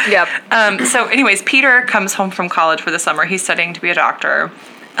table. Yep. So anyways, Peter comes home from college for the summer. He's studying to be a doctor.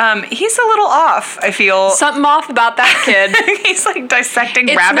 He's a little off, I feel. Something off about that kid. He's dissecting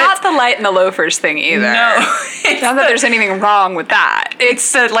it's rabbits. It's not the light and the loafers thing either. No. Not that there's anything wrong with that.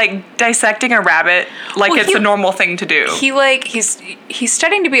 It's the dissecting a rabbit it's a normal thing to do. He's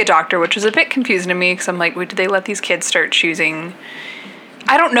studying to be a doctor, which was a bit confusing to me because I'm like, did they let these kids start choosing?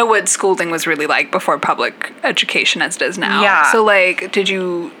 I don't know what schooling was really like before public education as it is now. Yeah. So, did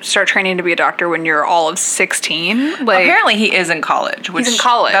you start training to be a doctor when you're all of 16? Apparently he is in college. He's in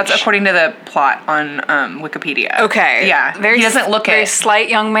college. That's according to the plot on Wikipedia. Okay. Yeah. He doesn't look very slight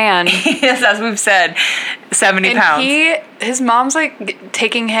young man. He is, as we've said, 70 pounds. His mom's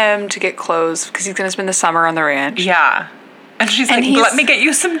taking him to get clothes because he's going to spend the summer on the ranch. Yeah. And she's And like, let me get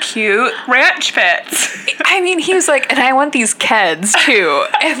you some cute ranch pits. I mean, he was like, and I want these Keds too.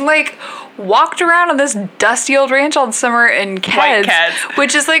 And like, walked around on this dusty old ranch all summer in White Keds, Keds.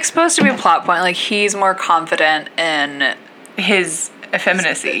 which is like supposed to be a plot point. Like, he's more confident in His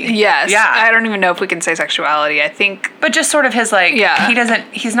effeminacy. yes. Yeah. I don't even know if we can say sexuality. I think. But just sort of his like, Yeah.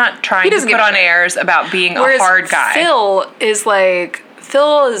 he's not trying to doesn't put give a on shit. airs about being a Whereas hard guy. Phil is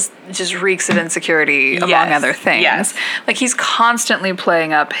just reeks of insecurity among Yes. other things. Yes. Like, he's constantly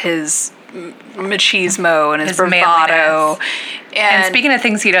playing up his machismo and his bravado. manliness. And speaking of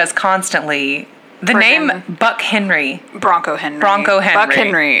things he does constantly, the Friggin- name Buck Henry. Bronco Henry. Buck Buck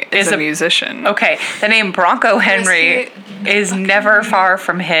Henry is is a a- musician. Okay, the name Bronco Henry he- is never far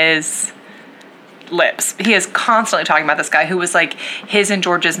from his lips. He is constantly talking about this guy who was like his and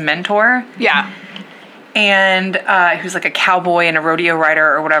George's mentor. Yeah. And he was like a cowboy and a rodeo rider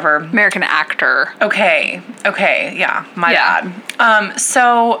or whatever. American actor. Okay, yeah, my Yeah. bad.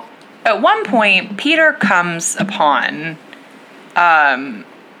 So at one point, Peter comes upon,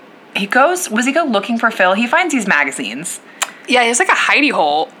 was he go looking for Phil? He finds these magazines. Yeah, he's like a hidey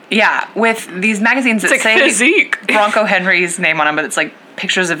hole. Yeah, with these magazines that It's like say physique. Bronco Henry's name on them, but it's like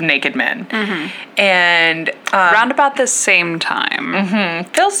pictures of naked men. Mm-hmm. And Around about the same time.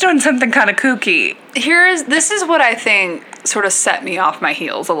 Phil's doing something kind of kooky. This is what I think sort of set me off my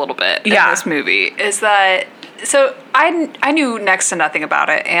heels a little bit in Yeah. this movie, is that, so I knew next to nothing about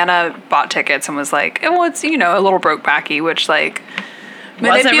it. Anna bought tickets and was like, well, it's, a little brokebacky, which like,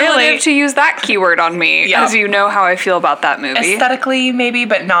 Wasn't manipulative really. to use that keyword on me, Yep. as you know how I feel about that movie. Aesthetically, maybe,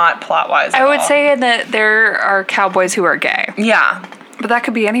 but not plot-wise I at would all. say that there are cowboys who are gay, Yeah, but that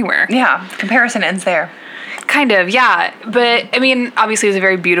could be anywhere. yeah. Comparison ends there. Kind of, yeah. But I mean, obviously, it was a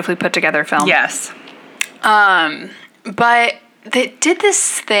very beautifully put together film. Yes. But they did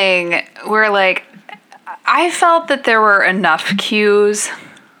this thing where, like, I felt that there were enough cues.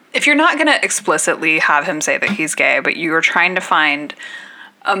 If you're not going to explicitly have him say that he's gay, but you were trying to find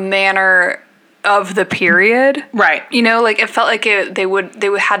a manner of the period, Right. like it felt like they would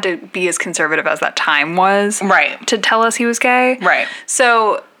had to be as conservative as that time was, Right. to tell us he was gay, Right.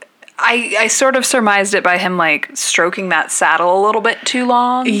 So I sort of surmised it by him like stroking that saddle a little bit too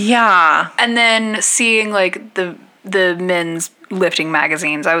long. Yeah. And then seeing like the men's lifting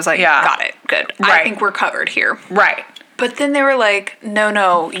magazines, I was like, Yeah. got it, good. I Right. think we're covered here. Right. But then they were like,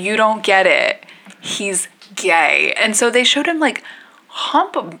 no, you don't get it. He's gay. And so they showed him like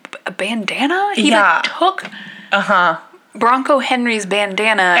hump a bandana. He Yeah. like took Bronco Henry's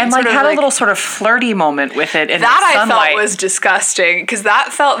bandana And sort like of, had a little sort of flirty moment with it in that the I sunlight. felt was disgusting because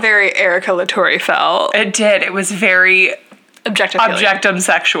that felt very Erica LaTorre felt. It did. It was very Objective. objectum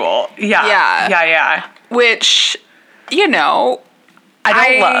sexual. Yeah. Yeah. Yeah. Which, I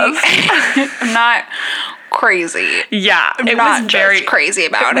don't love. I'm not crazy. Yeah. It Not was very just crazy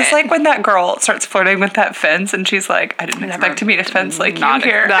about It was it. like when that girl starts flirting with that fence and she's like, I didn't expect to meet a fence like you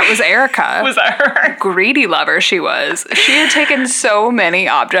here. That was Erica. Was that her? Greedy lover she was. She had taken so many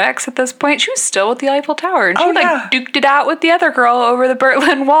objects at this point. She was still with the Eiffel Tower. And she Oh, yeah. duked it out with the other girl over the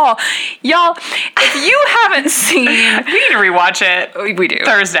Berlin Wall. Y'all, if you haven't seen... We need to rewatch it We do.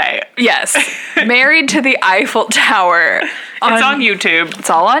 Thursday. Yes. Married to the Eiffel Tower. It's on YouTube.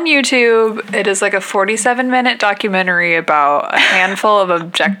 It's all on YouTube. It is like a 47-minute documentary about a handful of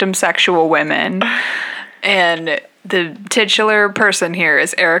objectum sexual women. And the titular person here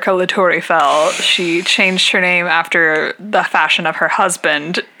is Erica LaTorre Fell. She changed her name after the fashion of her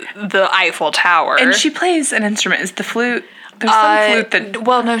husband, the Eiffel Tower. And she plays an instrument. Is the flute? There's some flute that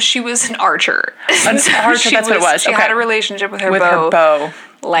well, no, she was an archer. An archer, that's what it was. She Okay. had a relationship with her with beau. her bow.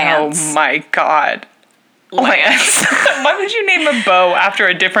 Lance. Oh my god. Lance. Why would you name a bow after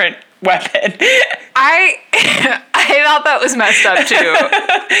a different weapon? I thought that was messed up too.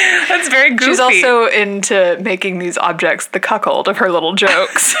 That's very goofy. She's also into making these objects the cuckold of her little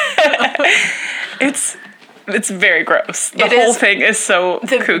jokes. It's very gross. The It whole is- thing is so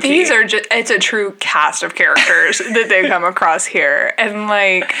kooky. These are just, it's a true cast of characters that they come across here. And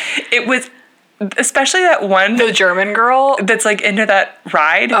like It was especially that one the German girl. that's like into that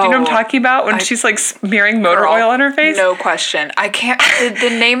ride. Do you know what I'm Oh, talking about? When she's like smearing motor Girl, oil on her face? No question. I can't, the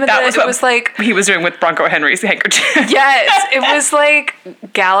name of That it was what was like, he was doing with Bronco Henry's handkerchief. yes, it was like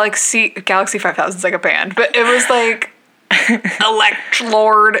Galaxy 5000 is like a band, but it was like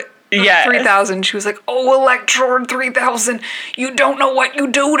Electlord Yes. 3000. She was like, "Oh, Electron 3000, you don't know what you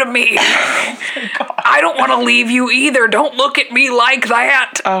do to me. I don't want to leave you either. Don't look at me like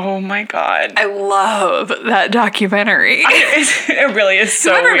that." Oh my god. I love that documentary. It really is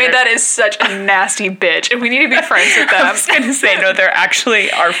so Whoever weird. made that is such a nasty bitch, and we need to be friends with I them. was gonna say, no, they're actually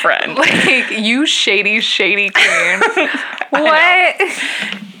our friend. Like, you shady queen. What?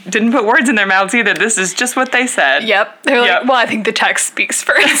 Didn't put words in their mouths either. This is just what they said. Yep. They're Yep. like, well, I think the text speaks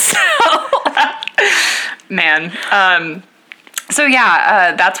for itself. Man. So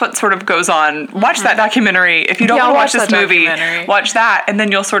yeah, that's what sort of goes on. Watch that documentary. If you don't Yeah, want to watch watch this that movie, documentary. watch that, and then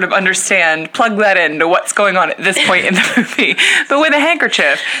you'll sort of understand, plug that into what's going on at this point in the movie, but with a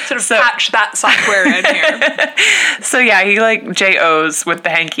handkerchief. Sort of patch that software in here. So yeah, he like J-O's with the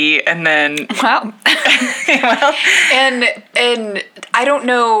hanky, and then Wow. well, And I don't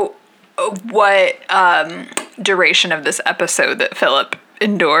know what duration of this episode that Philip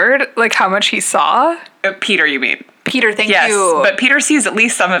endured, like how much he saw. Peter, you mean? Peter, thank Yes, you. but Peter sees at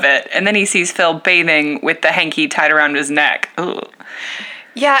least some of it, and then he sees Phil bathing with the hanky tied around his neck. Ugh.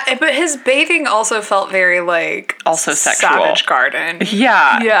 Yeah, but his bathing also felt very like Also sexual. Savage Garden.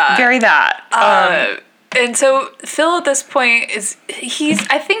 Yeah, Yeah. very that. And so Phil at this point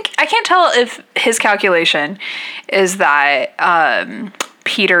I think I can't tell if his calculation is that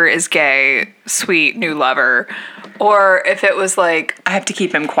Peter is gay, sweet new lover, or if it was like, I have to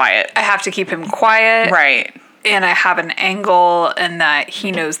keep him quiet. I have to keep him quiet. Right. And I have an angle, and that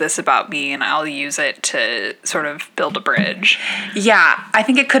he knows this about me, and I'll use it to sort of build a bridge. Yeah, I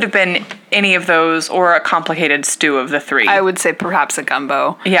think it could have been any of those or a complicated stew of the three. I would say perhaps a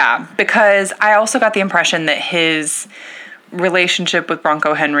gumbo. Yeah, because I also got the impression that his relationship with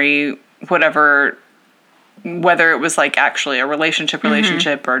Bronco Henry, whether it was like actually a relationship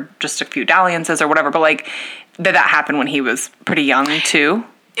or just a few dalliances or whatever, but like that happened when he was pretty young too.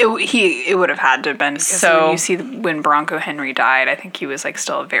 It would have had to have been, because So- when you see when Bronco Henry died, I think he was like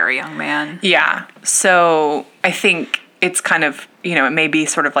still a very young man. Yeah. So I think it's kind of, it may be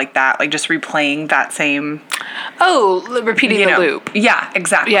sort of like that, like just replaying that same, Repeating the loop. Yeah,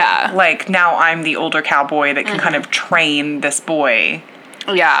 exactly. Yeah. Like now I'm the older cowboy that can kind of train this boy.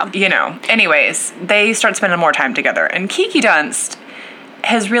 Yeah. Anyways, they start spending more time together. And Kiki Dunst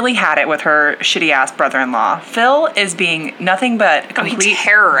has really had it with her shitty ass brother-in-law. Phil is being nothing but a He complete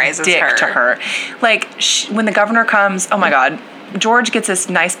terrorizes dick her. to her. Like, when the governor comes, oh my God, George gets this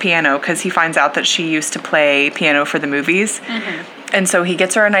nice piano because he finds out that she used to play piano for the movies. And so he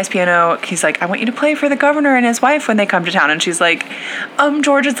gets her a nice piano. He's like, I want you to play for the governor and his wife when they come to town. And she's like,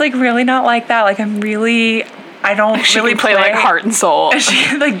 George, it's like really not like that. Like, I don't She really can play like heart and soul.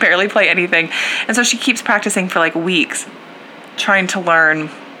 She like barely play anything. And so she keeps practicing for like weeks, trying to learn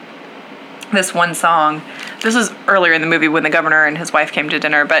this one song. This was earlier in the movie when the governor and his wife came to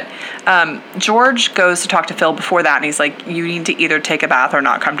dinner, but George goes to talk to Phil before that, and he's like, you need to either take a bath or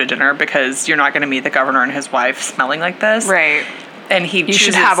not come to dinner because you're not going to meet the governor and his wife smelling like this. Right. And you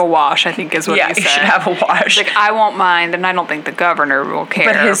should have a wash, I think is what he said. you should have a wash. Like, I won't mind, and I don't think the governor will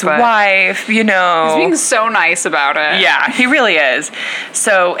care. But his wife, He's being so nice about it. Yeah, he really is.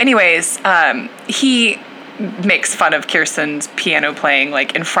 So anyways, he makes fun of Kirsten's piano playing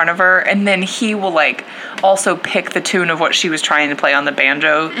like in front of her, and then he will like also pick the tune of what she was trying to play on the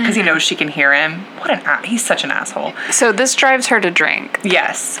banjo because he knows she can hear him. He's such an asshole. So this drives her to drink.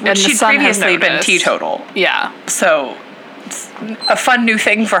 Yes, And which the she'd son has previously been noticed. teetotal. Yeah. So it's a fun new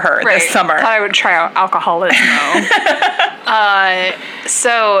thing for her this summer. Thought I would try out alcoholism.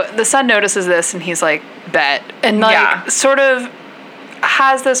 So the son notices this, and he's like, bet. And like sort of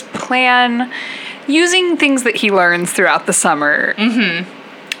has this plan using things that he learns throughout the summer.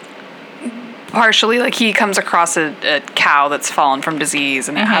 Partially, like he comes across a cow that's fallen from disease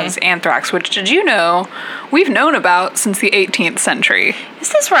and it has anthrax, which, did you know, we've known about since the 18th century. Is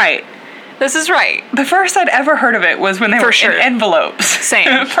this right? This is right. The first I'd ever heard of it was when they were sure. in envelopes.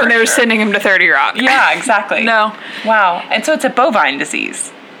 Same. For And they were sure. sending him to 30 Rock. Yeah, exactly. No. Wow. And so it's a bovine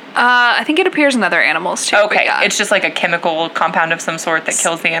disease. I think it appears in other animals too. but Okay. yeah. It's just like a chemical compound of some sort that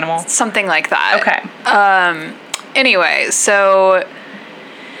kills the animal. Something like that. Okay. Anyway, so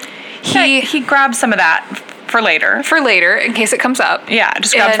He grabs some of that for later. for later, in case it comes up. Yeah,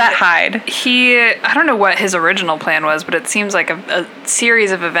 just grabs And that hide. I don't know what his original plan was, but it seems like a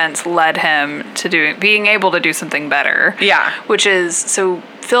series of events led him to being able to do something better. Yeah. Which is, so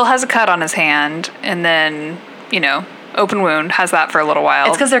Phil has a cut on his hand, and then, open wound, has that for a little while.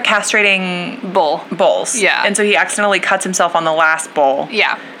 It's because they're castrating bull. bulls. Yeah. And so he accidentally cuts himself on the last bull.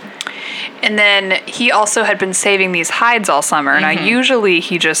 Yeah. And then he also had been saving these hides all summer. Now, usually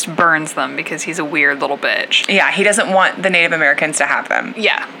he just burns them because he's a weird little bitch. Yeah, he doesn't want the Native Americans to have them.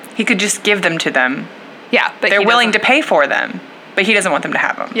 Yeah. He could just give them to them. Yeah, but They're willing to pay for them, but he doesn't want them to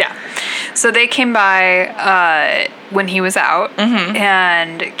have them. Yeah. So they came by when he was out,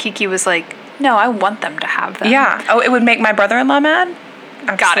 and Kiki was like, "No, I want them to have them." Yeah. Oh, it would make my brother-in-law mad?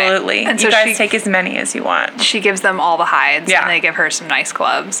 Got it. Absolutely. And you so guys take as many as you want. She gives them all the hides, Yeah. and they give her some nice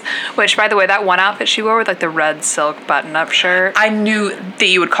gloves. Which, by the way, that one outfit she wore with like the red silk button-up shirt. I knew that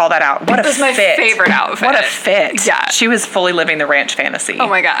you would call that out. What a fit. It was my favorite outfit. What a fit. Yeah. She was fully living the ranch fantasy. Oh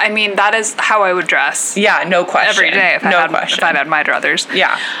my god! I mean, that is how I would dress. Yeah, no question. Every day if I had my druthers.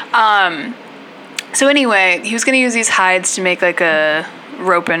 Yeah. So anyway, he was going to use these hides to make like a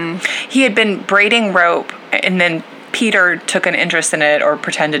rope and... He had been braiding rope, and then Peter took an interest in it, or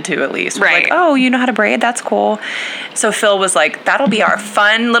pretended to at least. Was Right. like, oh, you know how to braid? That's cool. So Phil was like, that'll be our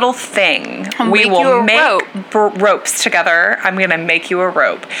fun little thing. We make you a will make rope. ropes together. I'm going to make you a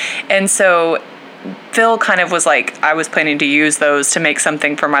rope. And so Phil kind of was like, I was planning to use those to make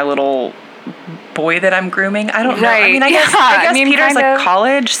something for my little boy that I'm grooming. I don't know. I Right. mean, I guess Yeah, Peter's kind like of.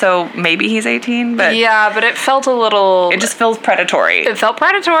 college, so maybe he's 18, but Yeah, but it felt a little... it just feels predatory. It felt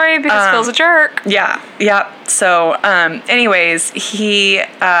predatory because Phil's a jerk. Yeah. So, anyways, he,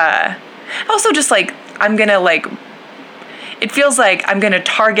 also just like, I'm gonna like, it feels like I'm gonna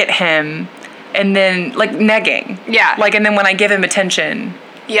target him and then, like, negging. Yeah. Like, and then when I give him attention,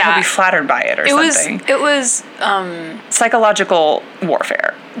 he'll Yeah. be flattered by it or something. It was Psychological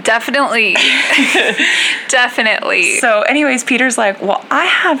warfare. definitely... definitely... So, anyways, Peter's like, well, I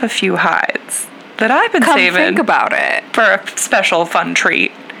have a few hides that I've been Come saving think about it. for a special fun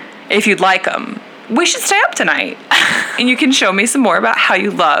treat. If you'd like them, we should stay up tonight, and you can show me some more about how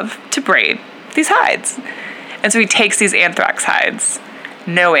you love to braid these hides. And so he takes these anthrax hides,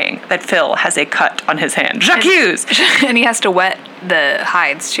 knowing that Phil has a cut on his hand. Jacques Hughes! And he has to wet the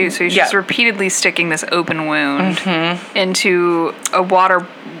hides too, so he's just Yeah. repeatedly sticking this open wound into a wash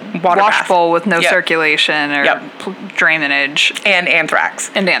bath. bowl with no Yep. circulation or Yep. drainage And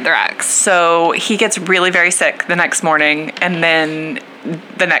anthrax. and anthrax. So he gets really very sick the next morning, and then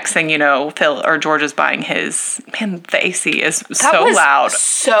the next thing you know, Phil or George is buying his... Man, the AC is That so was loud.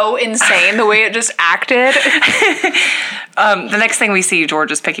 so insane the way it just acted. The next thing we see,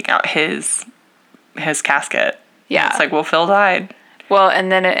 George is picking out his casket. Yeah. It's like, well, Phil died. Well,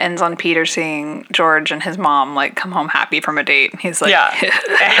 and then it ends on Peter seeing George and his mom like come home happy from a date. He's like,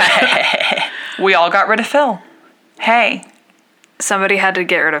 Yeah. We all got rid of Phil. Hey, somebody had to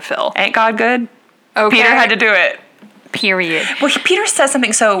get rid of Phil. ain't God good? Okay. Peter had to do it. Period. Well, Peter says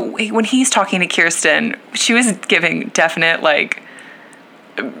something. So when he's talking to Kirsten, she was giving definite, like,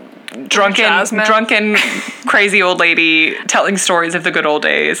 Jasmine. drunken, crazy old lady telling stories of the good old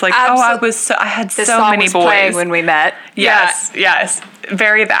days. Like, I had This so song many was boys. playing when we met. Yes.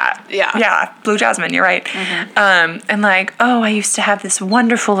 Very that. Yeah. Yeah. Blue Jasmine, you're right. And like, oh, I used to have this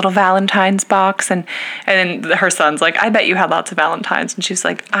wonderful little Valentine's box. And then her son's like, I bet you had lots of Valentines. And she's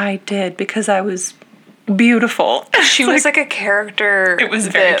like, I did because I was beautiful. She was like a character. It was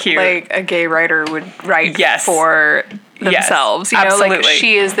very that, cute. Like a gay writer would write Yes. for themselves. You know, like absolutely.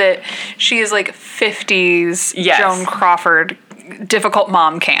 she is like 50s Yes. Joan Crawford, difficult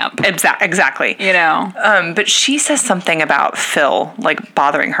mom camp. Exactly. You know, But she says something about Phil, like,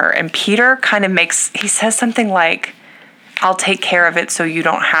 bothering her. And Peter kind of he says something like, I'll take care of it so you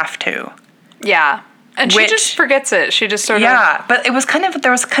don't have to. yeah, and she Which- just forgets it. She just sort of Yeah, but there was kind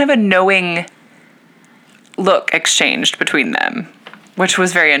of a knowing look exchanged between them, which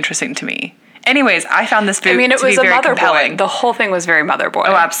was very interesting to me. Anyways, I found this boot I mean, it to be was a very mother compelling. boy. The whole thing was very mother boy.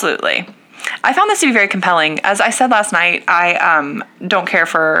 Oh, absolutely. I found this to be very compelling. As I said last night, I don't care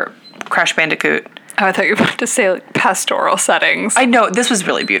for Crash Bandicoot. Oh, I thought you were about to say like pastoral settings. I know, this was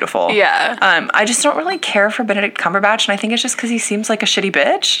really beautiful. Yeah. I just don't really care for Benedict Cumberbatch, and I think it's just because he seems like a shitty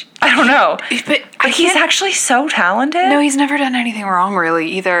bitch. I don't know. But He's actually so talented. No, he's never done anything wrong, really,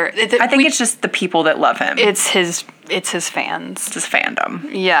 either. I think it's just the people that love him. it's his fans. It's his fandom.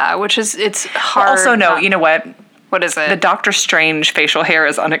 Yeah, which is it's hard. Also, no, not- you know what? what is it? The Doctor Strange facial hair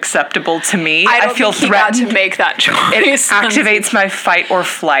is unacceptable to me. I don't feel think he got threatened. to make that choice. It activates my fight or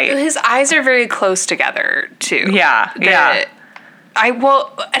flight. His eyes are very close together too. Yeah, yeah.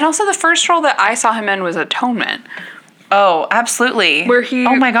 And also the first role that I saw him in was Atonement, Oh, absolutely. where he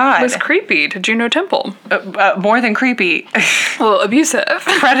oh my god, was creepy to Juno Temple. more than creepy, Well, abusive.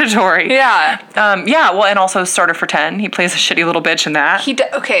 predatory. Yeah. Yeah. Well, and also Starter for 10. He plays a shitty little bitch in that.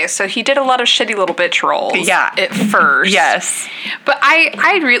 Okay, so he did a lot of shitty little bitch roles. Yeah. At first. Yes. But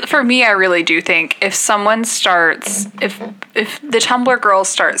I really do think if someone starts, if if the Tumblr girls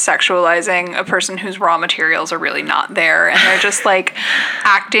start sexualizing a person whose raw materials are really not there, and they're just like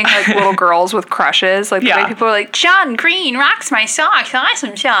acting like little girls with crushes, like the way people are like, John Green rocks my socks,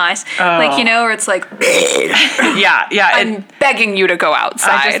 awesome sauce, like, you know, or it's like, I'm begging you to go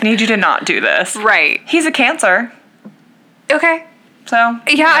outside. I just need you to not do this. Right. He's a Cancer. Okay. So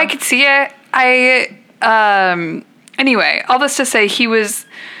yeah, I could see it. Anyway, all this to say, he was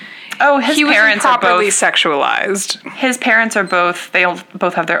parents are both sexualized. His parents are both. They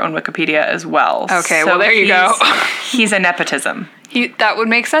both have their own Wikipedia as well. Okay, so well there you go. He's a nepotism. That would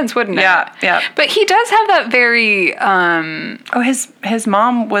make sense, wouldn't it? Yeah. But he does have that very. His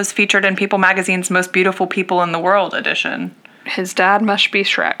mom was featured in People Magazine's Most Beautiful People in the World edition. His dad must be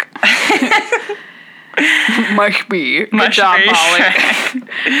Shrek. Must be. Good Must job, be Molly.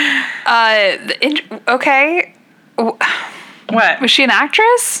 Okay. What? Was she an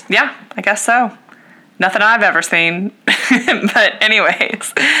actress? Yeah, I guess so. Nothing I've ever seen. But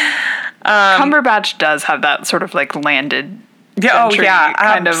anyways. Cumberbatch does have that sort of like landed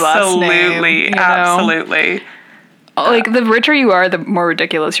kind of last name. You know? Absolutely. Like, the richer you are, the more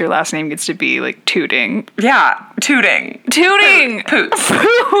ridiculous your last name gets to be, like, Tooting. Yeah, Tooting. Poots.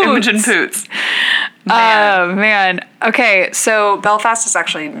 Imogen Poots. Oh, man. Okay, so Belfast is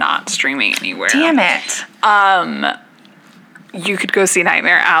actually not streaming anywhere. Damn it. You could go see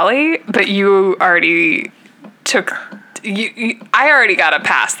Nightmare Alley, but you already took... I already got a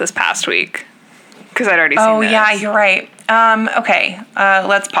pass this past week, because I'd already seen this. Oh, yeah, you're right. Okay,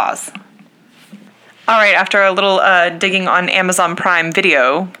 let's pause. All right, after a little digging on Amazon Prime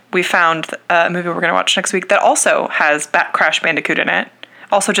Video, we found a movie we're going to watch next week that also has Crash Bandicoot in it.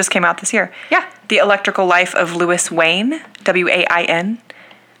 Also just came out this year. Yeah. The Electrical Life of Louis Wain, Wain.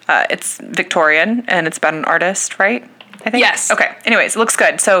 It's Victorian, and it's about an artist, right? I think? Yes. Okay. Anyways, it looks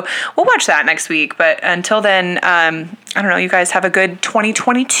good. So we'll watch that next week. But until then, I don't know, you guys have a good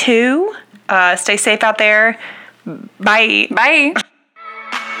 2022. Stay safe out there. Bye. Bye.